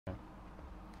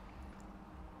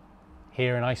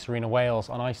here in Ice Arena, Wales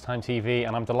on IceTime.TV,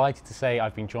 and I'm delighted to say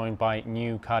I've been joined by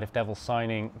new Cardiff Devils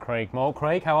signing Craig Moore.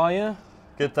 Craig, how are you?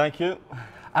 Good, thank you.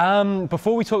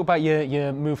 Before we talk about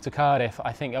your move to Cardiff,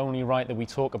 I think only right that we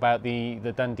talk about the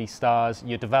Dundee Stars,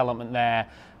 your development there,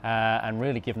 and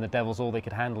really giving the Devils all they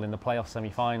could handle in the playoff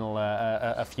semi-final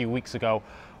a few weeks ago.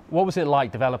 What was it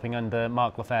like developing under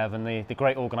Mark Lefebvre and the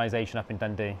great organisation up in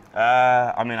Dundee?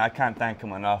 I mean, I can't thank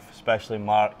him enough, especially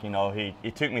Mark. You know,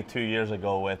 he took me 2 years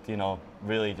ago with, you know,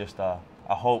 really just a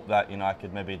hope that, you know, I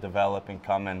could maybe develop and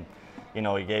come, and, you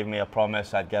know, he gave me a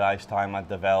promise I'd get ice time, I'd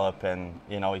develop, and,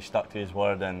 you know, he stuck to his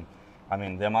word. And I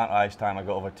mean, the amount of ice time I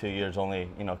got over 2 years only,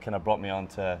 you know, kind of brought me on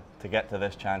to get to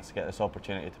this chance, to get this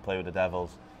opportunity to play with the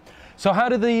Devils. So how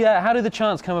did the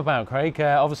chance come about, Craig?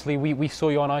 Obviously, we saw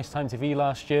you on IceTime.TV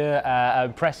last year.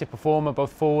 Impressive performer,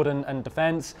 both forward and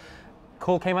defence.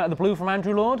 Call came out of the blue from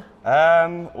Andrew Lord?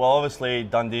 Well, obviously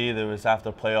Dundee, there was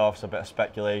after playoffs a bit of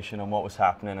speculation on what was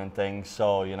happening and things.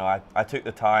 So, you know, I took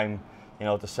the time, you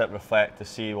know, to sit, reflect, to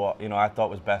see what, you know, I thought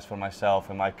was best for myself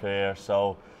and my career.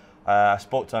 So I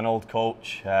spoke to an old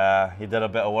coach. He did a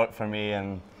bit of work for me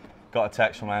and got a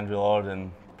text from Andrew Lord,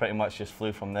 and pretty much just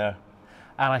flew from there.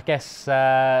 And I guess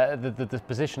the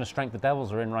position of strength the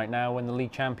Devils are in right now, when the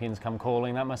league champions come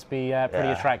calling, that must be pretty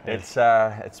attractive. It's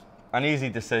an easy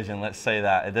decision, let's say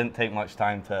that. It didn't take much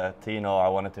time to you know, I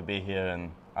wanted to be here,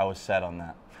 and I was set on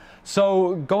that.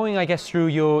 So going, I guess, through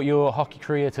your hockey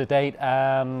career to date,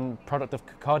 product of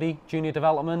Kirkcaldy Junior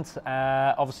Development,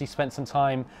 obviously spent some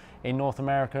time in North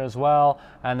America as well,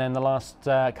 and then the last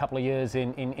couple of years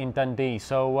in Dundee.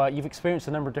 So you've experienced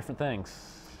a number of different things.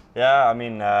 Yeah, I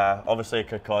mean, obviously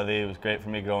Kirkcaldy was great for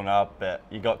me growing up, but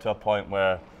you got to a point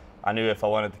where I knew if I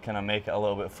wanted to kind of make it a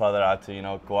little bit further, I had to, you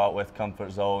know, go out with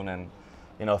comfort zone. And,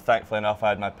 you know, thankfully enough, I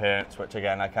had my parents, which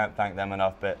again, I can't thank them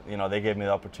enough, but, you know, they gave me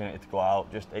the opportunity to go out,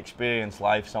 just experience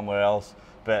life somewhere else,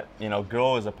 but, you know,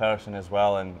 grow as a person as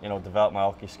well, and, you know, develop my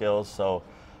hockey skills. So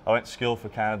I went to school for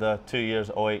Canada, 2 years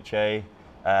at OHA,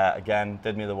 again,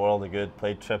 did me the world of good,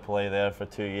 played AAA there for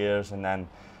 2 years, and then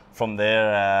from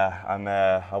there,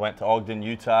 I went to Ogden,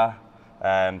 Utah,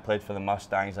 played for the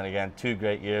Mustangs, and again, 2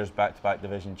 great years, back-to-back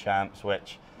division champs,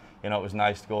 which, you know, it was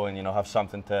nice to go and, you know, have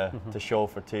something to show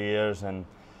for 2 years. And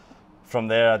from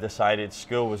there, I decided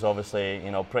school was obviously,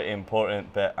 you know, pretty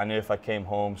important, but I knew if I came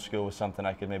home, school was something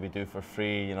I could maybe do for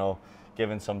free, you know,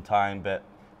 given some time. But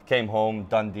came home,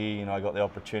 Dundee, you know, I got the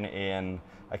opportunity, and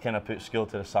I kind of put school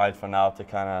to the side for now to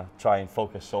kind of try and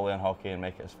focus solely on hockey and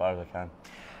make it as far as I can.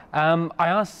 I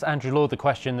asked Andrew Lord the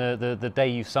question the day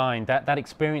you signed. That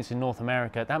experience in North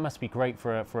America, that must be great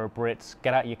for a Brit.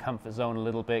 Get out of your comfort zone a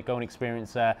little bit, go and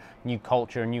experience new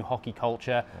culture, new hockey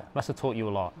culture. Yeah. Must have taught you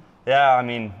a lot. Yeah, I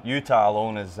mean, Utah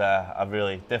alone is a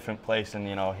really different place, and,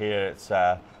 you know, here it's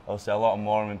obviously a lot of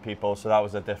Mormon people, so that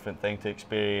was a different thing to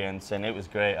experience, and it was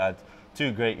great. I had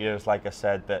 2 great years, like I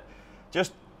said, but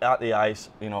just at the ice,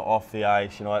 you know, off the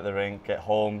ice, you know, at the rink, at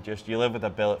home, just you live with a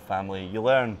billet family, you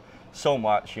learn so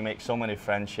much, you make so many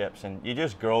friendships, and you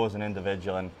just grow as an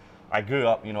individual. And I grew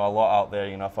up, you know, a lot out there.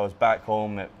 You know, if I was back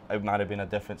home, it might have been a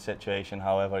different situation.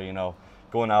 However, you know,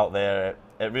 going out there,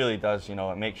 it really does, you know,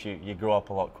 it makes you grow up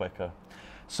a lot quicker.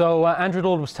 So Andrew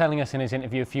Lord was telling us in his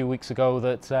interview a few weeks ago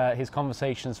that his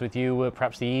conversations with you were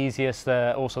perhaps the easiest,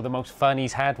 also the most fun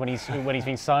he's had when he's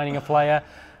been signing a player.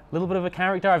 A little bit of a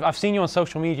character. I've seen you on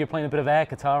social media playing a bit of air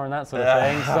guitar and that sort of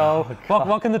thing. So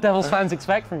what can the Devils fans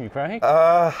expect from you, Craig?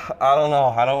 I don't know.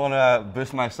 I don't want to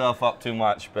boost myself up too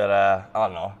much, but I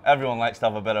don't know. Everyone likes to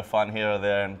have a bit of fun here or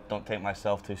there, and don't take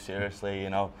myself too seriously. You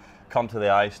know, come to the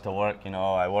ice to work. You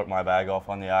know, I work my bag off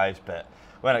on the ice, but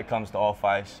when it comes to off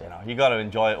ice, you know, you got to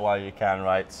enjoy it while you can,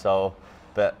 right? So,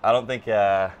 but I don't think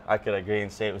I could agree and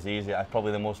say it was easy.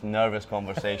 Probably the most nervous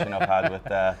conversation I've had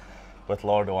with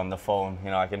Lordo on the phone.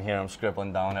 You know, I can hear him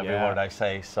scribbling down every word I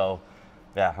say. So,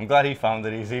 yeah, I'm glad he found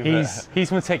it easy.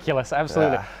 He's meticulous,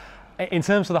 absolutely. Yeah. In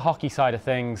terms of the hockey side of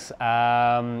things,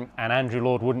 and Andrew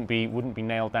Lord wouldn't be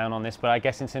nailed down on this, but I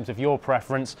guess in terms of your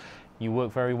preference, you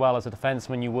work very well as a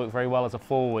defenseman, you work very well as a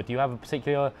forward. Do you have a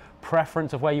particular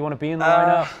preference of where you want to be in the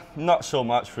lineup? Not so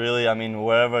much, really. I mean,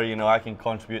 wherever, you know, I can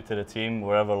contribute to the team,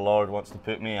 wherever Lord wants to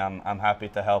put me, I'm happy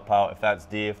to help out. If that's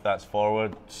D, if that's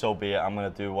forward, so be it. I'm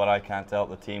going to do what I can to help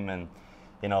the team and,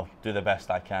 you know, do the best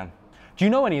I can. Do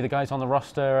you know any of the guys on the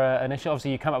roster initially?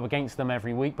 Obviously, you come up against them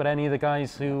every week, but any of the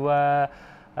guys who,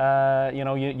 you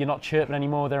know, you're not chirping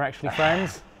anymore, they're actually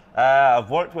friends? I've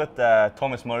worked with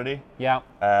Thomas Murray. Yeah.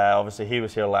 Obviously, he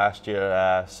was here last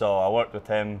year, so I worked with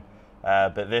him.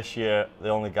 But this year, the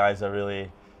only guys I really,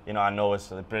 you know, I know is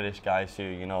the British guys who,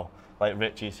 you know, like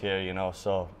Richie's here, you know,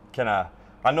 so kind of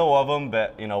I know of him,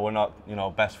 but you know, we're not, you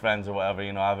know, best friends or whatever.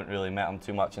 You know, I haven't really met him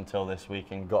too much until this week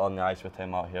and got on the ice with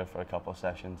him out here for a couple of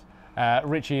sessions.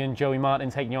 Richie and Joey Martin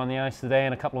taking you on the ice today,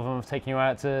 and a couple of them have taken you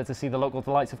out to see the local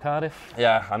delights of Cardiff.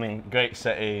 Yeah, I mean, great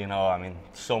city, you know, I mean,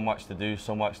 so much to do,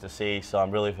 so much to see, so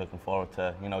I'm really looking forward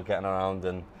to, you know, getting around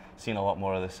and seeing a lot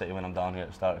more of the city when I'm down here at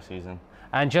the start of the season.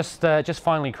 And just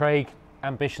finally, Craig,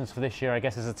 ambitions for this year, I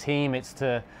guess, as a team, it's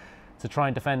to try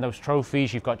and defend those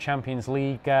trophies. You've got Champions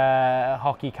League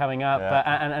hockey coming up,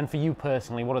 yeah. And for you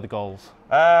personally, what are the goals?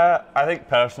 I think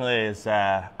personally is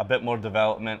a bit more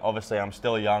development. Obviously, I'm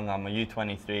still young. I'm a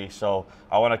U23, so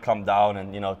I want to come down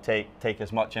and, you know, take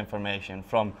as much information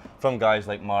from guys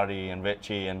like Marty and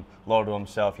Richie and Lordo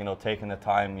himself. You know, taking the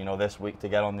time, you know, this week to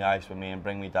get on the ice with me and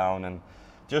bring me down and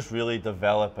just really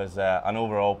develop as an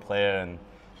overall player. And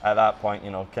at that point,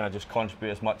 you know, kind of just contribute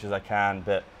as much as I can.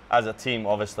 But as a team,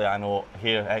 obviously, I know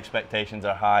here expectations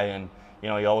are high, and you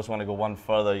know, you always want to go one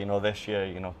further. You know, this year,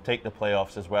 you know, take the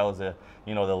playoffs as well as the,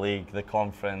 you know, the league, the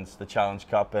conference, the Challenge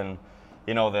Cup, and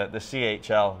you know, the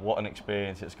CHL. What an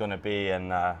experience it's going to be,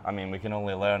 and I mean, we can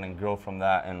only learn and grow from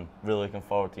that. And really looking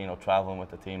forward to, you know, traveling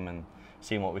with the team and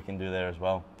seeing what we can do there as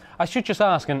well. I should just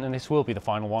ask, and this will be the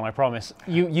final one, I promise.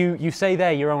 You say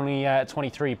there you're only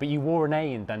 23, but you wore an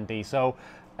A in Dundee, so.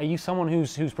 Are you someone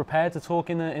who's prepared to talk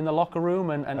in the locker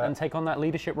room and take on that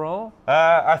leadership role?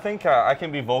 I think I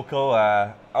can be vocal.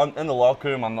 In the locker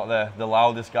room, I'm not the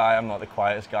loudest guy. I'm not the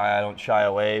quietest guy. I don't shy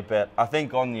away. But I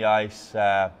think on the ice,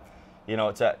 you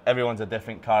know, everyone's a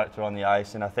different character on the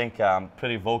ice, and I think I'm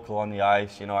pretty vocal on the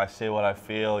ice. You know, I say what I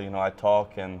feel. You know, I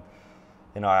talk, and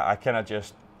you know, I kind of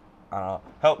just, I don't know,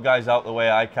 help guys out the way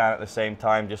I can at the same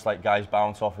time. Just like guys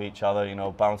bounce off of each other. You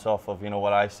know, bounce off of, you know,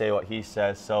 what I say, what he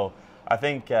says. So. I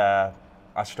think a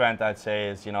strength I'd say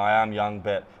is, you know, I am young,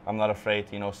 but I'm not afraid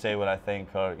to, you know, say what I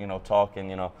think or, you know, talk and,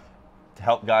 you know, to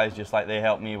help guys just like they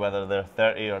help me, whether they're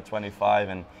 30 or 25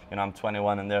 and, you know, I'm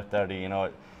 21 and they're 30, you know,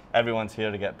 everyone's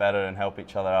here to get better and help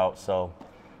each other out. So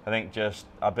I think just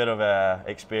a bit of a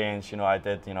experience, you know, I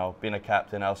did, you know, being a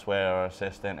captain elsewhere or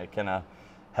assistant, it kind of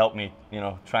helped me, you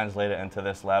know, translate it into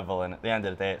this level. And at the end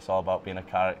of the day, it's all about being a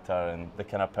character and the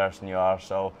kind of person you are.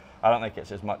 So I don't think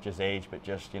it's as much as age, but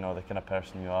just, you know, the kind of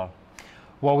person you are.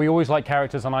 Well, we always like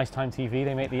characters on IceTime.TV.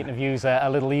 They make the interviews a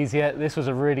little easier. This was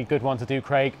a really good one to do,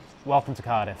 Craig. Welcome to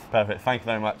Cardiff. Perfect. Thank you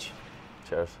very much.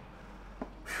 Cheers.